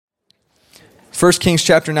1 Kings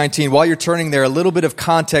chapter 19. While you're turning there, a little bit of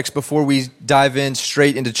context before we dive in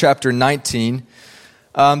straight into chapter 19.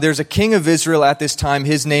 There's a king of Israel at this time.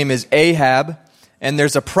 His name is Ahab. And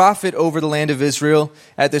there's a prophet over the land of Israel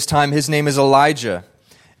at this time. His name is Elijah.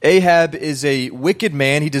 Ahab is a wicked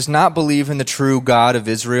man. He does not believe in the true God of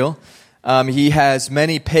Israel. He has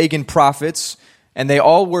many pagan prophets, and they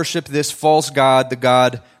all worship this false god, the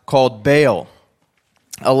god called Baal.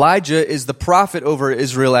 Elijah is the prophet over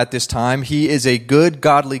Israel at this time. He is a good,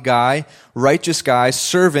 godly guy, righteous guy,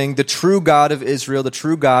 serving the true God of Israel, the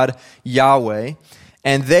true God, Yahweh.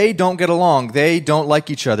 And they don't get along. They don't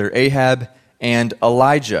like each other, Ahab and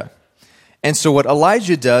Elijah. And so what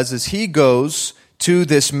Elijah does is he goes to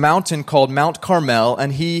this mountain called Mount Carmel,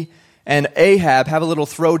 and he and Ahab have a little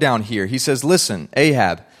throwdown here. He says, listen,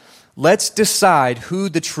 Ahab, let's decide who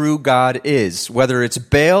the true God is, whether it's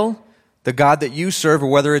Baal, the God that you serve,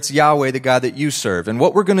 or whether it's Yahweh, the God that you serve. And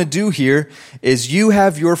what we're going to do here is you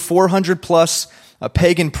have your 400 plus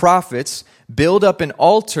pagan prophets build up an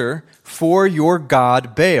altar for your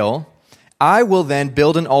God, Baal. I will then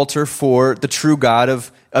build an altar for the true God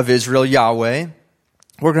of Israel, Yahweh.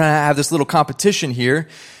 We're going to have this little competition here.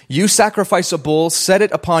 You sacrifice a bull, set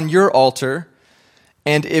it upon your altar,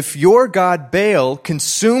 and if your God Baal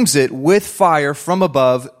consumes it with fire from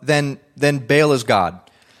above, then Baal is God.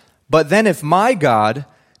 But then if my God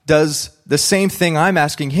does the same thing I'm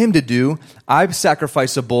asking him to do, I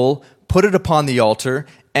sacrifice a bull, put it upon the altar,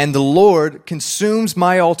 and the Lord consumes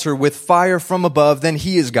my altar with fire from above, then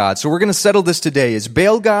he is God. So we're going to settle this today. Is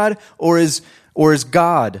Baal God or is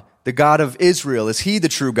God, the God of Israel? Is he the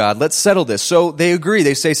true God? Let's settle this. So they agree.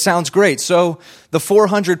 They say, sounds great. So the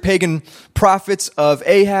 400 pagan prophets of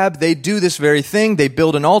Ahab, they do this very thing. They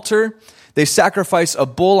build an altar. They sacrifice a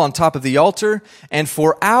bull on top of the altar, and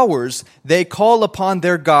for hours they call upon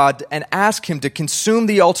their God and ask him to consume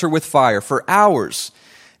the altar with fire. For hours,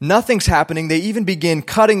 nothing's happening. They even begin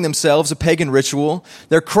cutting themselves, a pagan ritual.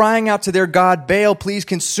 They're crying out to their God, Baal, please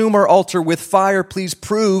consume our altar with fire. Please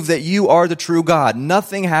prove that you are the true God.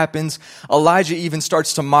 Nothing happens. Elijah even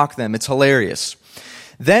starts to mock them. It's hilarious.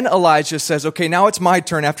 Then Elijah says, okay, now it's my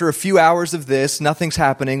turn. After a few hours of this, nothing's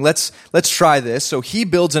happening. Let's try this. So he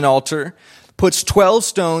builds an altar, puts 12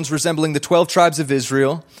 stones resembling the 12 tribes of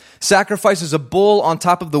Israel, sacrifices a bull on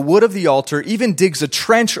top of the wood of the altar, even digs a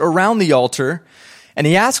trench around the altar, and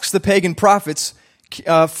he asks the pagan prophets,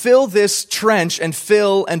 fill this trench and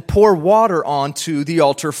fill and pour water onto the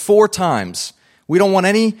altar 4 times. We don't want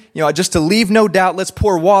any, just to leave no doubt, let's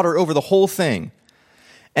pour water over the whole thing.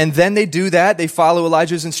 And then they do that. They follow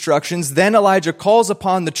Elijah's instructions. Then Elijah calls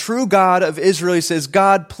upon the true God of Israel. He says,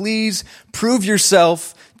 God, please prove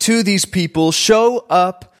yourself to these people. Show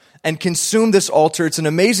up and consume this altar. It's an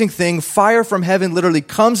amazing thing. Fire from heaven literally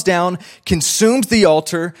comes down, consumes the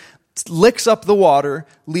altar, licks up the water,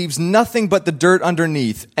 leaves nothing but the dirt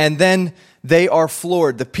underneath. And then they are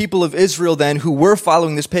floored. The people of Israel then, who were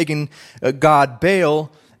following this pagan god Baal,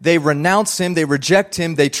 they renounce him, they reject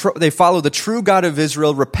him, they follow the true God of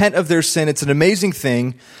Israel, repent of their sin. It's an amazing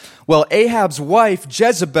thing. Well, Ahab's wife,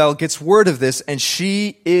 Jezebel, gets word of this, and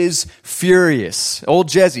she is furious. Old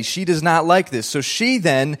Jezzy, she does not like this. So she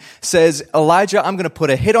then says, Elijah, I'm going to put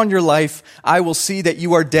a hit on your life. I will see that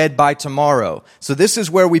you are dead by tomorrow. So this is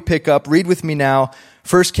where we pick up. Read with me now,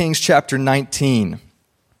 1 Kings chapter 19.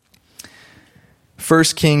 1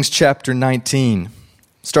 Kings chapter 19,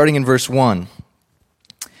 starting in verse 1.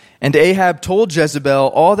 And Ahab told Jezebel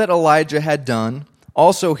all that Elijah had done,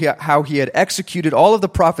 also how he had executed all of the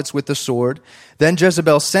prophets with the sword. Then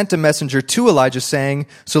Jezebel sent a messenger to Elijah, saying,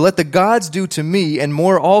 so let the gods do to me, and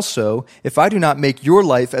more also, if I do not make your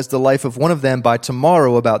life as the life of one of them by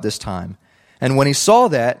tomorrow about this time. And when he saw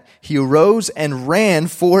that, he arose and ran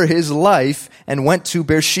for his life, and went to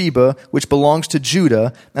Beersheba, which belongs to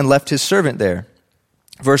Judah, and left his servant there.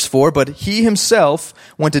 Verse 4, but he himself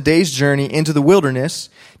went a day's journey into the wilderness,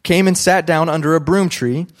 came and sat down under a broom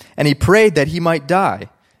tree, and he prayed that he might die,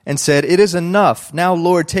 and said, it is enough. Now,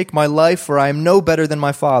 Lord, take my life, for I am no better than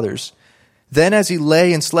my father's. Then as he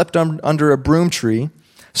lay and slept under a broom tree,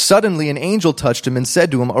 suddenly an angel touched him and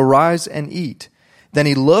said to him, arise and eat. Then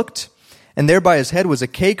he looked, and there by his head was a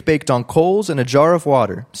cake baked on coals and a jar of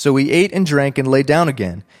water. So he ate and drank and lay down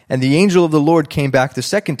again. And the angel of the Lord came back the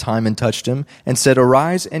second time and touched him and said,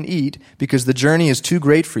 arise and eat, because the journey is too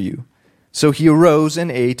great for you. So he arose and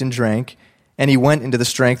ate and drank, and he went into the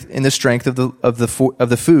strength of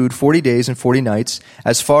the food 40 days and 40 nights,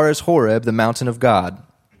 as far as Horeb, the mountain of God.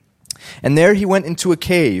 And there he went into a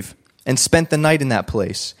cave and spent the night in that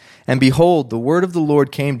place. And behold, the word of the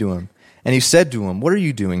Lord came to him. And he said to him, what are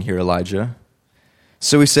you doing here, Elijah?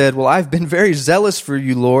 So he said, well, I've been very zealous for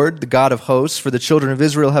you, Lord, the God of hosts, for the children of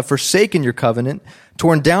Israel have forsaken your covenant,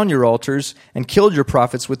 torn down your altars, and killed your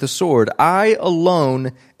prophets with the sword. I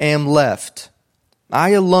alone am left. I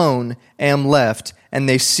alone am left, and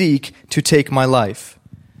they seek to take my life.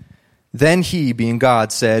 Then he, being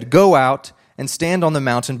God, said, go out and stand on the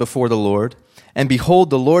mountain before the Lord. And behold,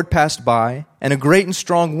 the Lord passed by, and a great and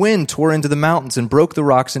strong wind tore into the mountains and broke the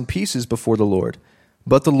rocks in pieces before the Lord.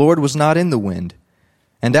 But the Lord was not in the wind.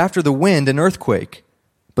 And after the wind, an earthquake.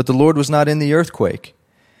 But the Lord was not in the earthquake.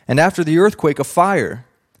 And after the earthquake, a fire.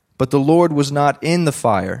 But the Lord was not in the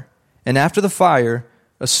fire. And after the fire,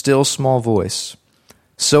 a still small voice.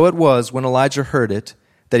 So it was, when Elijah heard it,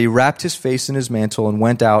 that he wrapped his face in his mantle and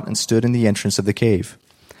went out and stood in the entrance of the cave.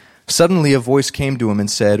 Suddenly a voice came to him and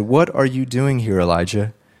said, what are you doing here,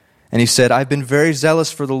 Elijah? And he said, I've been very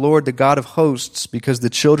zealous for the Lord, the God of hosts, because the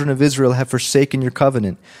children of Israel have forsaken your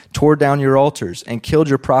covenant, tore down your altars, and killed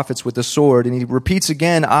your prophets with the sword. And he repeats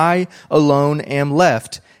again, I alone am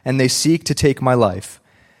left, and they seek to take my life.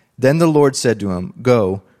 Then the Lord said to him,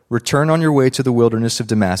 go, return on your way to the wilderness of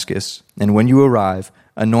Damascus, and when you arrive,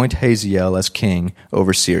 anoint Hazael as king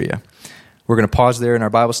over Syria. We're going to pause there in our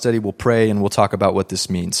Bible study. We'll pray, and we'll talk about what this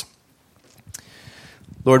means.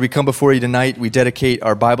 Lord, we come before you tonight. We dedicate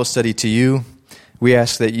our Bible study to you. We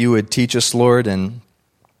ask that you would teach us, Lord, and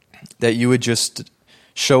that you would just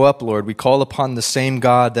show up, Lord. We call upon the same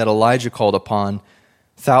God that Elijah called upon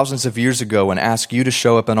thousands of years ago and ask you to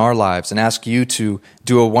show up in our lives and ask you to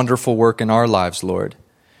do a wonderful work in our lives, Lord.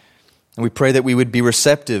 And we pray that we would be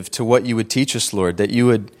receptive to what you would teach us, Lord, that you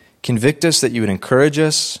would convict us, that you would encourage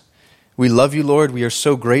us. We love you, Lord. We are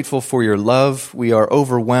so grateful for your love. We are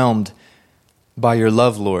overwhelmed by your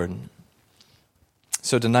love, Lord.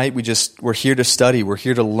 So tonight we're here to study. We're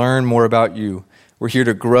here to learn more about you. We're here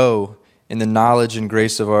to grow in the knowledge and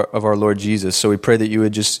grace of our Lord Jesus. So we pray that you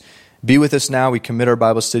would just be with us now. We commit our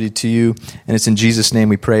Bible study to you, and it's in Jesus' name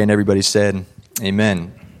we pray, and everybody said,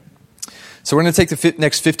 amen. So we're going to take the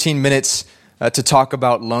next 15 minutes to talk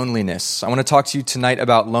about loneliness. I want to talk to you tonight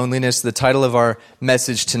about loneliness. The title of our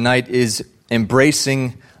message tonight is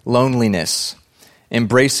Embracing Loneliness.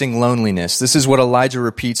 Embracing loneliness. This is what Elijah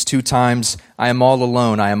repeats 2 times. I am all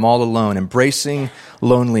alone. I am all alone. Embracing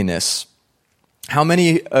loneliness. How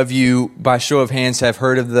many of you, by show of hands, have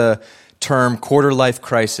heard of the term quarter-life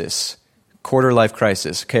crisis? Quarter-life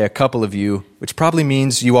crisis. Okay, a couple of you, which probably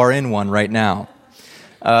means you are in one right now.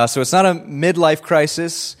 So it's not a midlife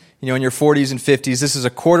crisis, in your 40s and 50s. This is a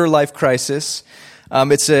quarter-life crisis.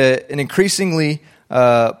 It's an increasingly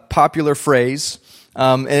popular phrase.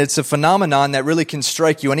 And it's a phenomenon that really can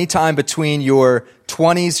strike you anytime between your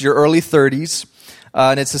 20s, your early 30s.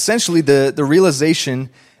 And it's essentially the realization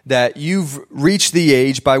that you've reached the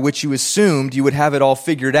age by which you assumed you would have it all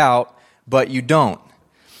figured out, but you don't.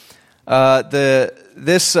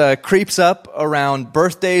 This creeps up around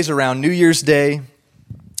birthdays, around New Year's Day.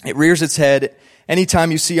 It rears its head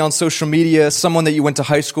anytime you see on social media someone that you went to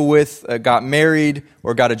high school with got married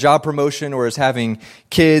or got a job promotion or is having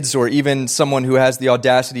kids, or even someone who has the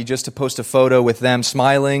audacity just to post a photo with them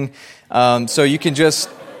smiling. So you can just,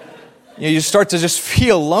 you start to just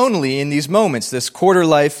feel lonely in these moments, this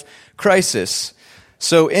quarter-life crisis.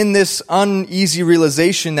 So in this uneasy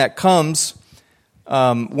realization that comes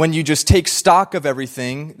when you just take stock of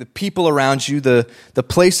everything, the people around you, the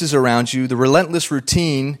places around you, the relentless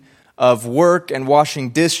routine of work and washing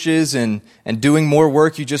dishes and doing more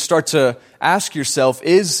work, you just start to ask yourself,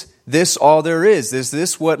 is this all there is? Is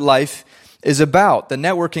this what life is about? The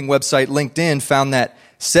networking website LinkedIn found that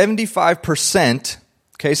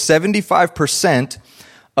 75%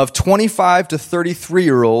 of 25 to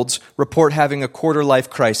 33-year-olds report having a quarter-life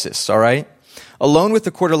crisis, all right? Alone with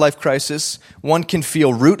the quarter-life crisis, one can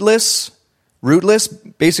feel rootless,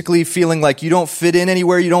 basically feeling like you don't fit in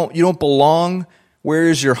anywhere, you don't belong. Where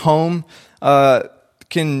is your home? You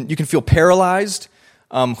can feel paralyzed.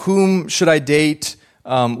 Whom should I date?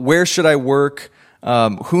 Where should I work?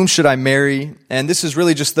 Whom should I marry? And this is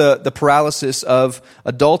really just the paralysis of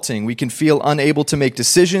adulting. We can feel unable to make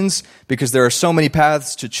decisions because there are so many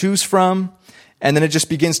paths to choose from. And then it just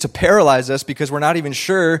begins to paralyze us because we're not even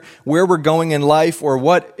sure where we're going in life or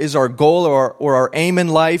what is our goal or our aim in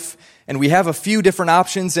life. And we have a few different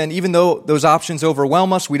options, and even though those options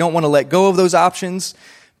overwhelm us, we don't want to let go of those options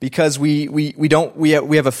because we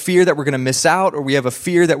have a fear that we're going to miss out, or we have a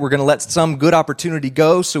fear that we're going to let some good opportunity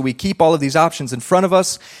go. So we keep all of these options in front of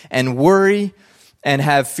us and worry and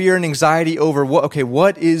have fear and anxiety over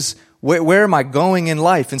where am I going in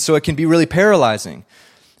life? And so it can be really paralyzing.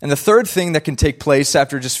 And the third thing that can take place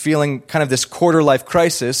after just feeling kind of this quarter-life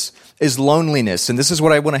crisis is loneliness. And this is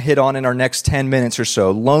what I want to hit on in our next 10 minutes or so,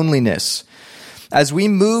 loneliness. As we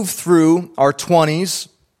move through our 20s,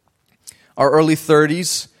 our early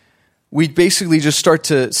 30s, we basically just start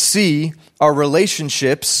to see our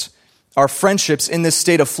relationships, our friendships in this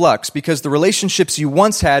state of flux, because the relationships you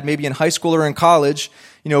once had, maybe in high school or in college,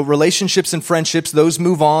 relationships and friendships, those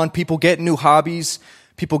move on. People get new hobbies.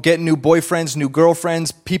 People get new boyfriends, new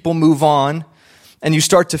girlfriends. People move on. And you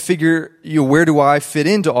start to figure, where do I fit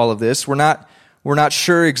into all of this? We're not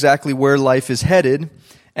sure exactly where life is headed.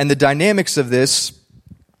 And the dynamics of this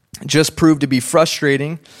just prove to be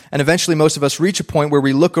frustrating. And eventually most of us reach a point where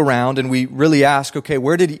we look around and we really ask, okay,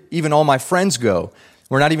 where did even all my friends go?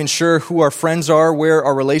 We're not even sure who our friends are, where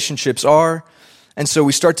our relationships are. And so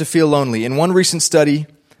we start to feel lonely. In one recent study,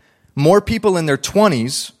 more people in their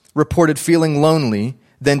 20s reported feeling lonely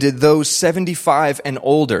than did those 75 and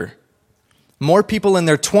older. More people in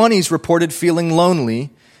their 20s reported feeling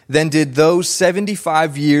lonely than did those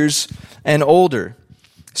 75 years and older.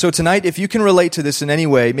 So tonight, if you can relate to this in any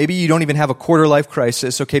way, maybe you don't even have a quarter-life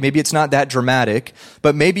crisis, okay, maybe it's not that dramatic,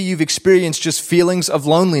 but maybe you've experienced just feelings of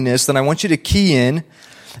loneliness, then I want you to key in,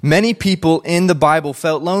 many people in the Bible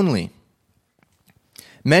felt lonely.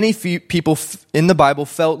 Many people in the Bible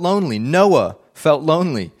felt lonely. Noah felt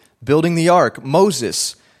lonely, building the ark.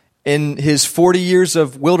 Moses, in his 40 years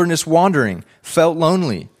of wilderness wandering, felt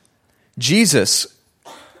lonely. Jesus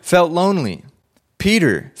felt lonely.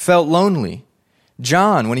 Peter felt lonely.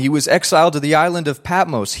 John, when he was exiled to the island of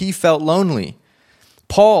Patmos, he felt lonely.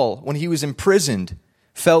 Paul, when he was imprisoned,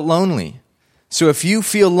 felt lonely. So if you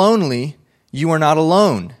feel lonely, you are not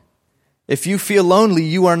alone. If you feel lonely,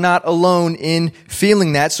 you are not alone in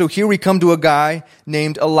feeling that. So here we come to a guy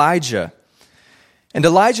named Elijah. And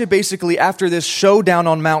Elijah basically, after this showdown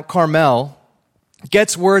on Mount Carmel,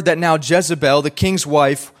 gets word that now Jezebel, the king's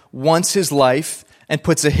wife, wants his life and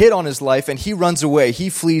puts a hit on his life, and he runs away. He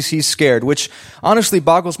flees, he's scared, which honestly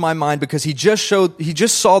boggles my mind because he just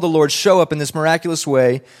saw the Lord show up in this miraculous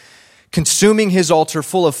way, consuming his altar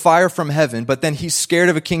full of fire from heaven, but then he's scared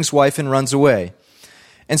of a king's wife and runs away.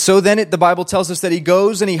 And so then the Bible tells us that he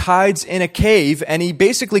goes and he hides in a cave and he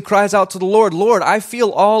basically cries out to the Lord, Lord, I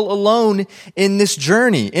feel all alone in this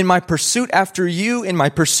journey, in my pursuit after you, in my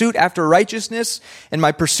pursuit after righteousness, in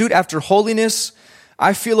my pursuit after holiness.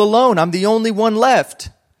 I feel alone. I'm the only one left.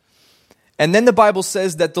 And then the Bible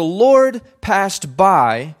says that the Lord passed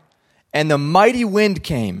by and the mighty wind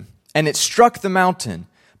came and it struck the mountain.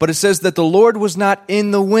 But it says that the Lord was not in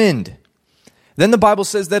the wind. Then the Bible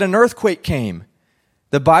says that an earthquake came.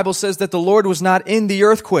 The Bible says that the Lord was not in the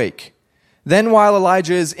earthquake. Then while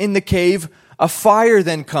Elijah is in the cave, a fire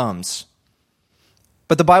then comes.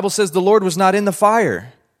 But the Bible says the Lord was not in the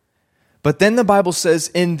fire. But then the Bible says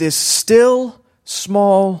in this still,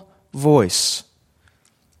 small voice,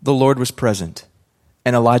 the Lord was present,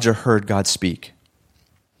 and Elijah heard God speak.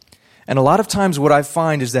 And a lot of times what I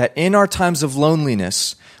find is that in our times of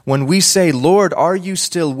loneliness, when we say, Lord, are you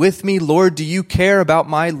still with me? Lord, do you care about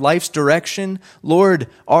my life's direction? Lord,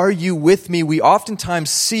 are you with me? We oftentimes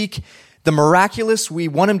seek the miraculous. We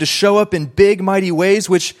want him to show up in big, mighty ways,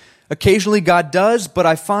 which occasionally God does, but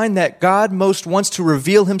I find that God most wants to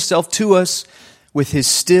reveal himself to us with his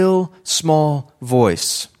still, small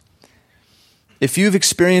voice. If you've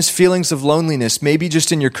experienced feelings of loneliness, maybe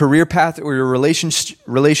just in your career path or your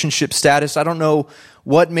relationship status, I don't know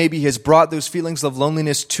what maybe has brought those feelings of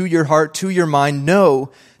loneliness to your heart, to your mind,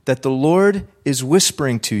 know that the Lord is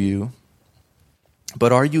whispering to you.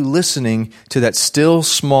 But are you listening to that still,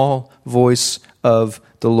 small voice of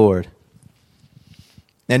the Lord?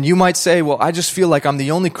 And you might say, well, I just feel like I'm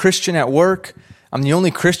the only Christian at work. I'm the only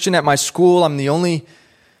Christian at my school. I'm the only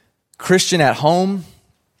Christian at home.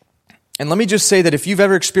 And let me just say that if you've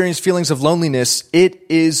ever experienced feelings of loneliness, it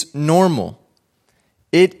is normal.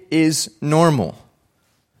 It is normal.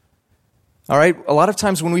 All right? A lot of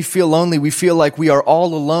times when we feel lonely, we feel like we are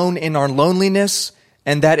all alone in our loneliness,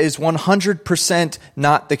 and that is 100%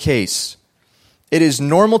 not the case. It is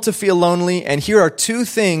normal to feel lonely, and here are two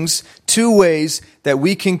ways that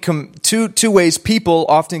we can, two ways people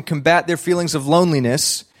often combat their feelings of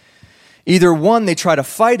loneliness. Either one, they try to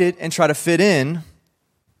fight it and try to fit in.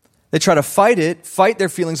 They try to fight their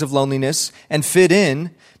feelings of loneliness and fit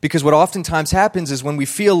in, because what oftentimes happens is when we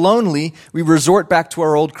feel lonely, we resort back to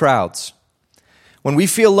our old crowds. When we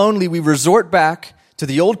feel lonely, we resort back to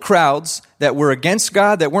the old crowds that were against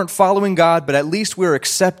God, that weren't following God, but at least we're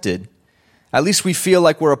accepted. At least we feel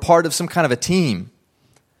like we're a part of some kind of a team.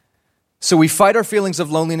 So we fight our feelings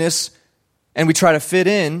of loneliness and we try to fit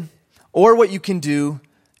in, or what you can do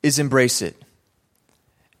is embrace it.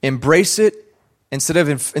 Embrace it. Instead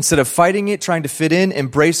of fighting it, trying to fit in,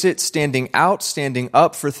 embrace it, standing out, standing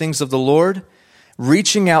up for things of the Lord,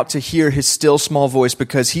 reaching out to hear his still small voice,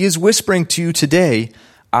 because he is whispering to you today,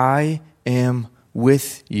 I am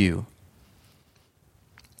with you.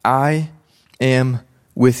 I am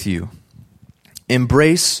with you.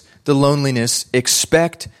 Embrace the loneliness.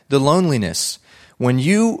 Expect the loneliness. When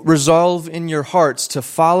you resolve in your hearts to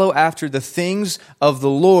follow after the things of the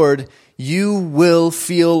Lord, you will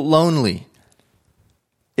feel lonely.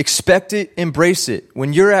 Expect it, embrace it.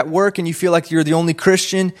 When you're at work and you feel like you're the only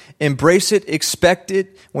Christian, embrace it, expect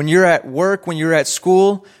it. When you're at work, when you're at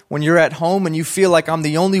school, when you're at home and you feel like I'm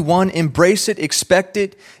the only one, embrace it, expect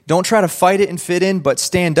it. Don't try to fight it and fit in, but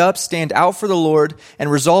stand up, stand out for the Lord, and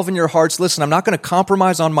resolve in your hearts, listen, I'm not going to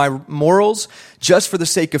compromise on my morals just for the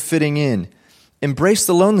sake of fitting in. Embrace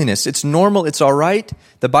the loneliness. It's normal. It's all right.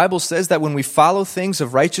 The Bible says that when we follow things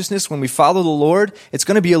of righteousness, when we follow the Lord, it's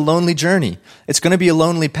going to be a lonely journey. It's going to be a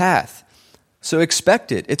lonely path. So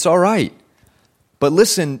expect it. It's all right. But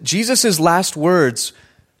listen, Jesus' last words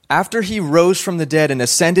after he rose from the dead and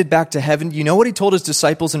ascended back to heaven, you know what he told his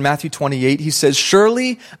disciples in Matthew 28? He says,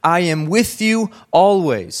 surely I am with you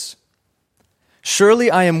always. Surely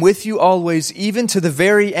I am with you always, even to the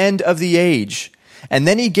very end of the age. And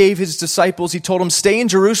then he gave his disciples, he told them, stay in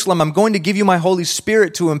Jerusalem. I'm going to give you my Holy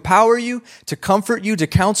Spirit to empower you, to comfort you, to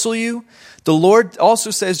counsel you. The Lord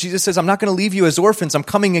also says, Jesus says, I'm not going to leave you as orphans. I'm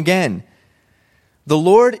coming again. The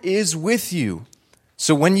Lord is with you.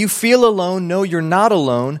 So when you feel alone, know you're not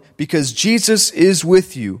alone because Jesus is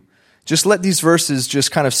with you. Just let these verses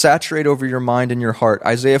just kind of saturate over your mind and your heart.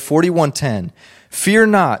 Isaiah 41:10. Fear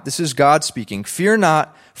not, this is God speaking. Fear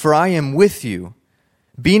not, for I am with you.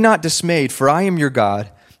 Be not dismayed, for I am your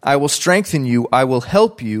God. I will strengthen you. I will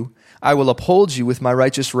help you. I will uphold you with my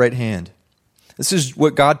righteous right hand. This is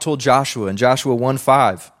what God told Joshua in Joshua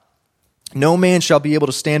 1:5. No man shall be able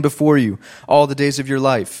to stand before you all the days of your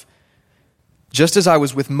life. Just as I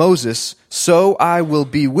was with Moses, so I will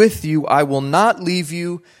be with you. I will not leave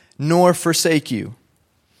you nor forsake you.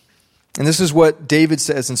 And this is what David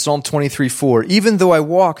says in Psalm 23:4. Even though I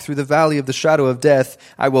walk through the valley of the shadow of death,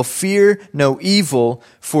 I will fear no evil,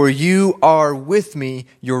 for you are with me.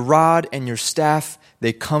 Your rod and your staff,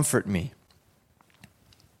 they comfort me.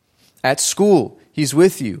 At school, he's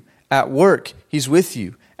with you. At work, he's with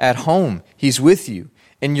you. At home, he's with you.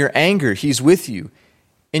 In your anger, he's with you.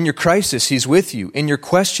 In your crisis, he's with you. In your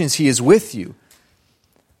questions, he is with you.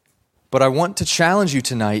 But I want to challenge you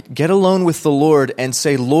tonight, get alone with the Lord and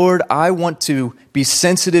say, Lord, I want to be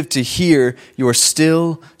sensitive to hear your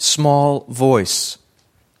still, small voice.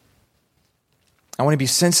 I want to be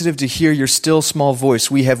sensitive to hear your still, small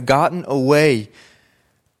voice. We have gotten away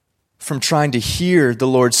from trying to hear the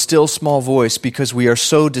Lord's still, small voice because we are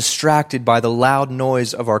so distracted by the loud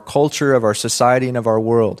noise of our culture, of our society, and of our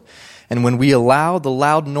world. And when we allow the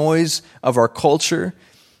loud noise of our culture,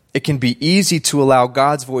 it can be easy to allow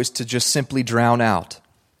God's voice to just simply drown out.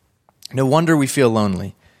 No wonder we feel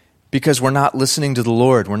lonely, because we're not listening to the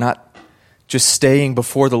Lord. We're not just staying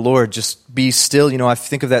before the Lord. Just be still. You know, I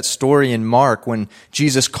think of that story in Mark when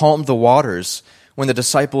Jesus calmed the waters when the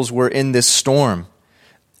disciples were in this storm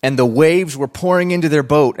and the waves were pouring into their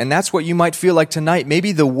boat. And that's what you might feel like tonight.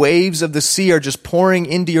 Maybe the waves of the sea are just pouring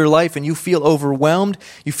into your life and you feel overwhelmed.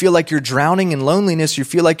 You feel like you're drowning in loneliness. You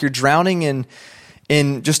feel like you're drowning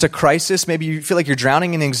in just a crisis. Maybe you feel like you're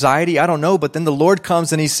drowning in anxiety. I don't know. But then the Lord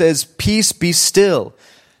comes and he says, peace, be still.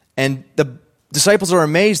 And the disciples are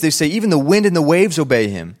amazed. They say, even the wind and the waves obey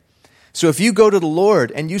him. So if you go to the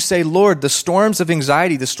Lord and you say, Lord, the storms of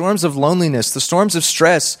anxiety, the storms of loneliness, the storms of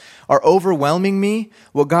stress are overwhelming me,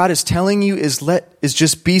 what God is telling you is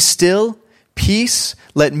just be still, peace,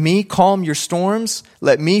 let me calm your storms,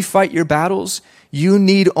 let me fight your battles. You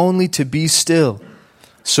need only to be still.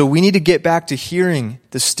 So we need to get back to hearing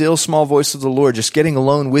the still small voice of the Lord, just getting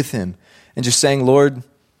alone with him and just saying, Lord,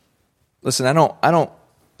 listen, I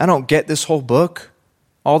don't get this whole book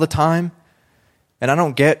all the time, and I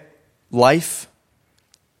don't get life,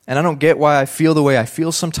 and I don't get why I feel the way I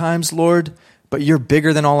feel sometimes, Lord, but you're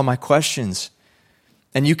bigger than all of my questions,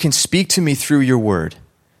 and you can speak to me through your word.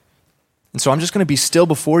 And so I'm just going to be still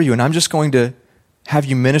before you, and I'm just going to have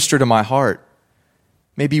you minister to my heart.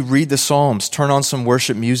 Maybe read the Psalms, turn on some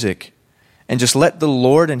worship music, and just let the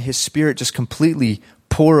Lord and his Spirit just completely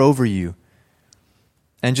pour over you.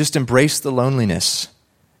 And just embrace the loneliness.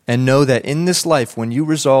 And know that in this life, when you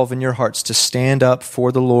resolve in your hearts to stand up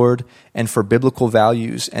for the Lord and for biblical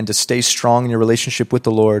values and to stay strong in your relationship with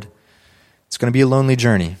the Lord, it's going to be a lonely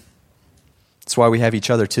journey. That's why we have each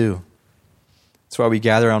other too. That's why we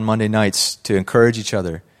gather on Monday nights to encourage each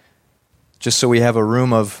other, just so we have a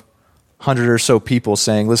room of 100 or so people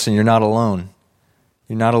saying, listen, you're not alone.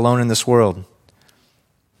 You're not alone in this world.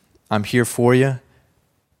 I'm here for you.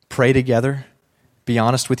 Pray together. Be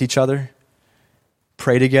honest with each other.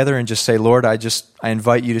 Pray together and just say, Lord, I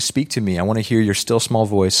invite you to speak to me. I want to hear your still small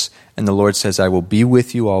voice. And the Lord says, I will be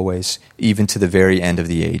with you always, even to the very end of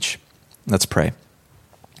the age. Let's pray.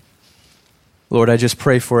 Lord, I just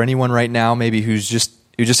pray for anyone right now, maybe who just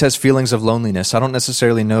has feelings of loneliness. I don't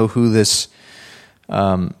necessarily know who this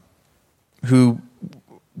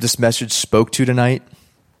message spoke to tonight,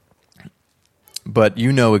 but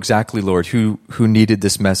you know exactly, Lord, who needed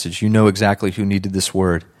this message. You know exactly who needed this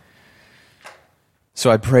word. So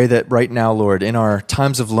I pray that right now, Lord, in our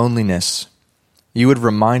times of loneliness, you would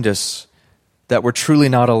remind us that we're truly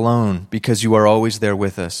not alone because you are always there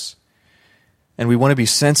with us. And we want to be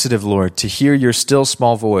sensitive, Lord, to hear your still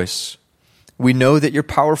small voice. We know that you're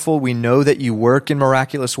powerful. We know that you work in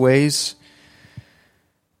miraculous ways.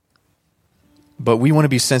 But we want to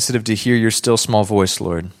be sensitive to hear your still small voice,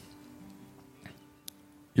 Lord.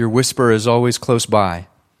 Your whisper is always close by.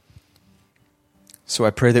 So I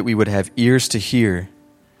pray that we would have ears to hear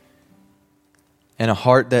and a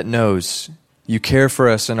heart that knows you care for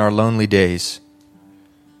us in our lonely days.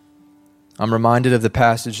 I'm reminded of the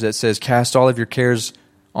passage that says, cast all of your cares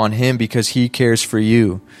on him because he cares for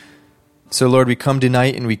you. So Lord, we come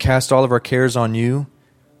tonight and we cast all of our cares on you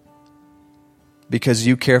because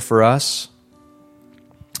you care for us.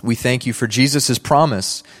 We thank you for Jesus'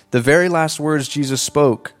 promise. The very last words Jesus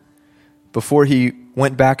spoke before he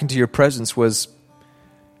went back into your presence was,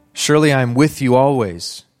 surely I am with you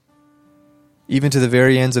always, even to the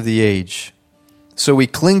very ends of the age. So we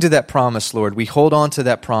cling to that promise, Lord. We hold on to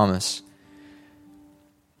that promise.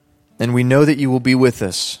 And we know that you will be with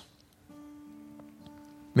us.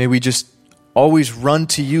 May we just always run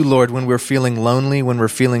to you, Lord, when we're feeling lonely, when we're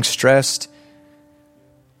feeling stressed.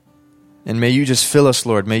 And may you just fill us,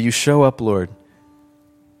 Lord. May you show up, Lord.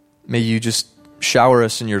 May you just shower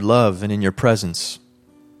us in your love and in your presence.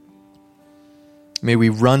 May we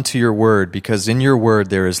run to your word, because in your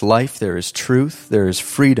word there is life, there is truth, there is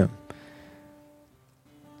freedom.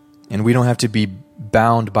 And we don't have to be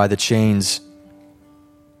bound by the chains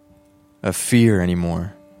of fear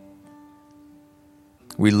anymore.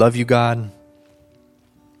 We love you, God.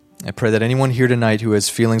 I pray that anyone here tonight who has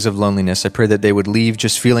feelings of loneliness, I pray that they would leave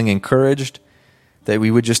just feeling encouraged, that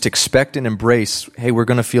we would just expect and embrace, hey, we're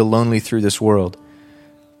going to feel lonely through this world.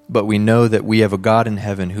 But we know that we have a God in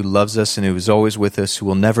heaven who loves us and who is always with us, who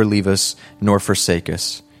will never leave us nor forsake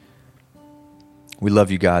us. We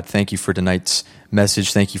love you, God. Thank you for tonight's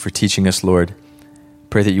message. Thank you for teaching us, Lord.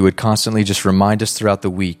 Pray that you would constantly just remind us throughout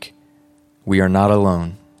the week, we are not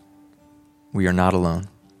alone. We are not alone.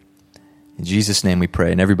 In Jesus' name we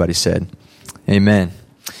pray. And everybody said, amen.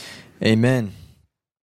 Amen.